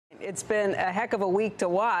It's been a heck of a week to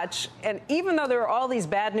watch. And even though there are all these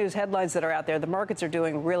bad news headlines that are out there, the markets are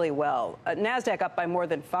doing really well. NASDAQ up by more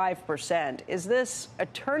than 5%. Is this a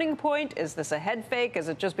turning point? Is this a head fake? Is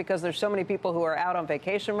it just because there's so many people who are out on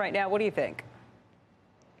vacation right now? What do you think?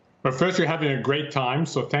 Well, first, you're having a great time,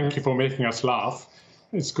 so thank you for making us laugh.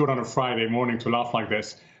 It's good on a Friday morning to laugh like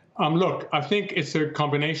this. Look, I think it's a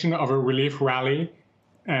combination of a relief rally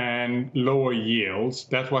and lower yields.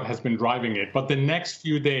 That's what has been driving it. But the next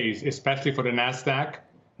few days, especially for the NASDAQ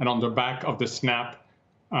and on the back of the Snap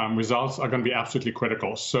results, are going to be absolutely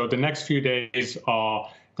critical. So the next few days are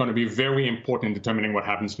going to be very important in determining what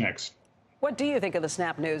happens next. What do you think of the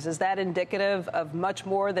Snap news? Is that indicative of much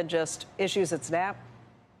more than just issues at Snap?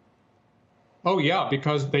 Oh, yeah,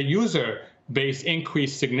 because the user base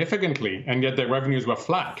increased significantly, and yet their revenues were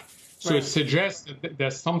flat. So It suggests that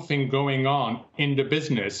there's something going on in the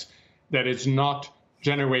business that is not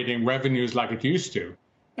generating revenues like it used to.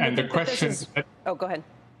 And the question... Oh, go ahead.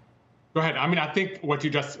 Go ahead. I mean, I think what you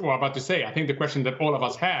just were about to say, I think the question that all of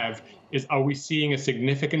us have is, are we seeing a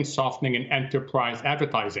significant softening in enterprise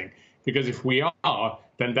advertising? Because if we are,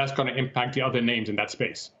 then that's going to impact the other names in that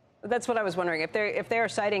space. That's what I was wondering. If they are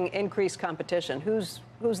citing increased competition, who's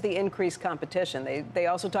the increased competition? They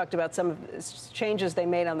also talked about some of the changes they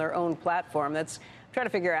made on their own platform. That's trying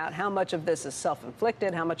to figure out how much of this is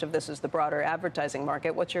self-inflicted, how much of this is the broader advertising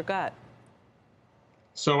market. What's your gut?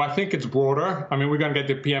 So I think it's broader. I mean, we're going to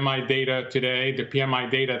get the PMI data today. The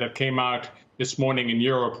PMI data that came out this morning in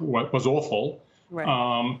Europe was awful.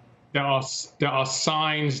 Right. There are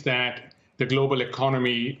signs that the global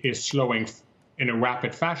economy is slowing in a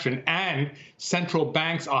rapid fashion, and central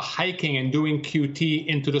banks are hiking and doing QT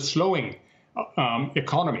into the slowing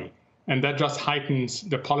economy. And that just heightens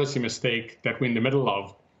the policy mistake that we're in the middle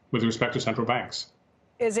of with respect to central banks.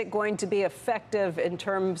 Is it going to be effective in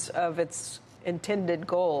terms of its intended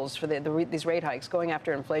goals for these rate hikes, going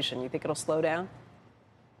after inflation? You think it'll slow down?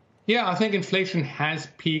 Yeah, I think inflation has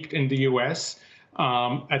peaked in the U.S.,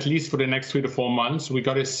 at least for the next 3 to 4 months. We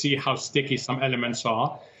got to see how sticky some elements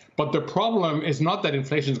are. But the problem is not that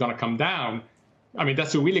inflation is going to come down. I mean,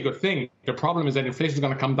 that's a really good thing. The problem is that inflation is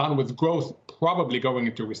going to come down with growth probably going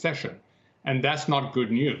into recession. And that's not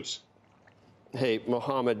good news. Hey,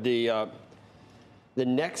 Mohamed, the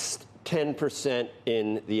next 10%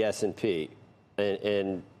 in the S&P,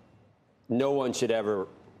 and no one should ever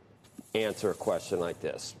answer a question like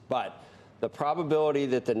this, but the probability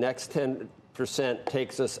that the next 10%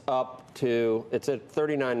 takes us up to, it's at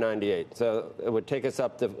 39.98, so it would take us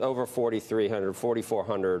up to over 4,300,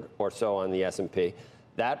 4,400 or so on the S&P.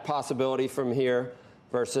 That possibility from here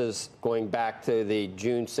versus going back to the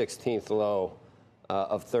June 16th low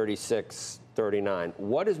of 36.39.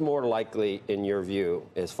 What is more likely in your view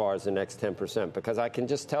as far as the next 10%? Because I can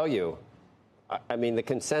just tell you, I mean, the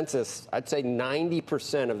consensus, I'd say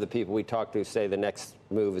 90% of the people we talk to say the next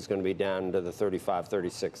move is going to be down to the 35,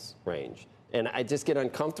 36 range. And I just get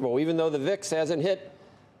uncomfortable. Even though the VIX hasn't hit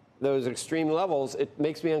those extreme levels, it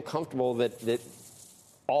makes me uncomfortable that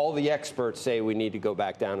all the experts say we need to go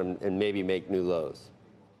back down and maybe make new lows.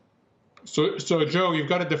 So, Joe, you've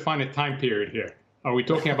got to define a time period here. Are we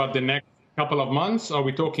talking about the next couple of months? Or are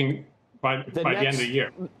we talking by the end of the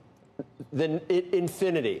year?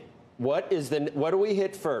 Infinity. What do we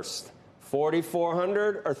hit first?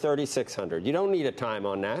 4,400 or 3,600? You don't need a time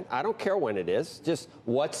on that. I don't care when it is. Just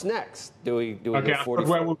what's next? Do we okay, 44?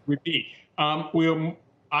 Where would we be?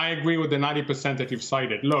 I agree with the 90% that you've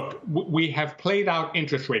cited. Look, we have played out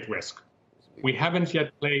interest rate risk. We haven't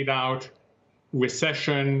yet played out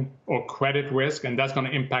recession or credit risk, and that's going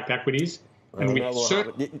to impact equities. And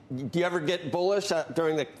do you ever get bullish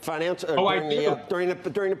during the financial? During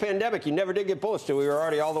the pandemic, you never did get bullish. We were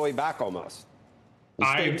already all the way back almost. You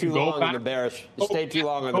stayed too long in the bearish. You stayed too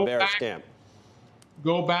long on the bearish camp.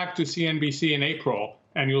 Go back to CNBC in April,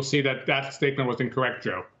 and you'll see that that statement was incorrect,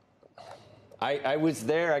 Joe. I was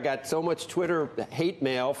there. I got so much Twitter hate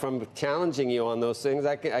mail from challenging you on those things.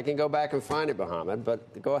 I can go back and find it, Mohamed.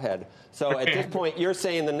 But go ahead. So at this point, you're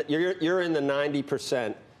saying that you're in the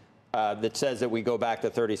 90% that says that we go back to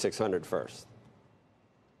 3,600 first.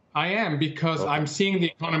 I am, because I'm seeing the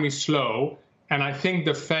economy slow. And I think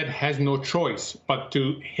the Fed has no choice but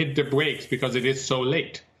to hit the brakes because it is so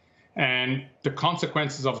late. And the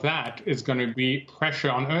consequences of that is going to be pressure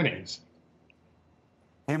on earnings.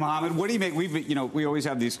 Hey, Mohamed, what do you make? We always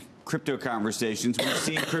have these crypto conversations. We've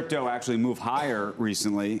seen crypto actually move higher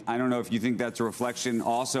recently. I don't know if you think that's a reflection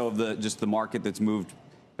also of the market that's moved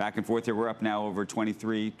back and forth here. We're up now over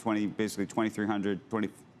basically 2,300,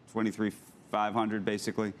 23,500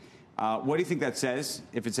 basically. What do you think that says,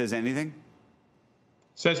 if it says anything?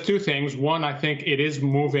 says two things. One, I think it is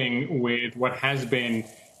moving with what has been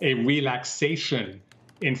a relaxation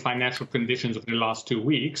in financial conditions over the last 2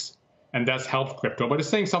 weeks, and that's helped crypto. But it's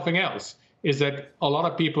saying something else, is that a lot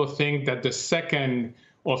of people think that the second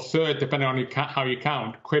or third, depending on how you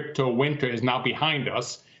count, crypto winter is now behind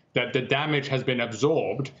us, that the damage has been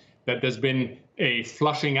absorbed, that there's been a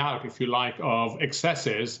flushing out, if you like, of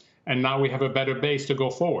excesses, and now we have a better base to go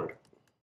forward.